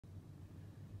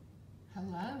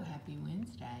Hello, happy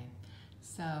Wednesday.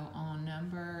 So on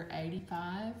number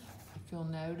 85, if you'll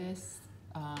notice,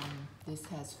 this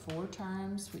has four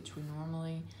terms, which we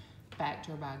normally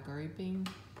factor by grouping.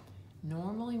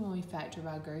 Normally when we factor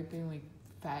by grouping, we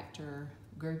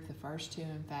group the first two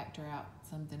and factor out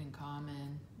something in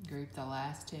common, group the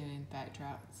last two and factor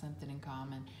out something in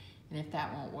common. And if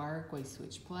that won't work, we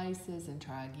switch places and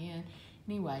try again.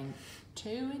 Anyway, 2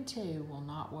 and 2 will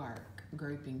not work.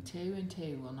 Grouping 2 and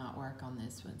 2 will not work on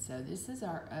this one. So this is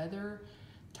our other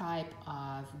type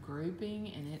of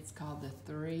grouping, and it's called the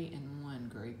 3 and 1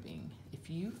 grouping. If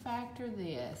you factor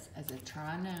this as a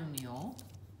trinomial,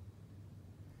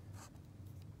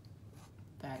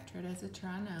 factor it as a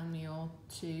trinomial,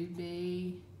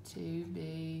 2b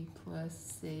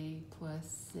plus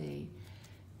c,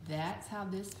 that's how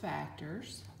this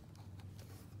factors.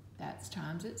 That's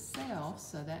times itself,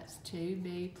 so that's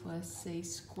 2b plus c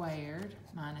squared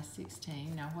minus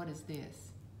 16. Now what is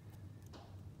this?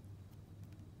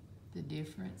 The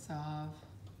difference of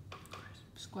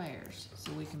squares.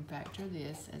 So we can factor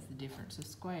this as the difference of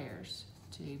squares.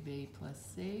 2b plus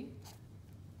c,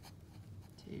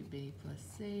 2b plus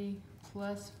c,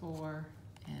 plus 4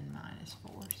 and minus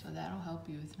 4. So that'll help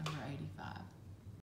you with number 85.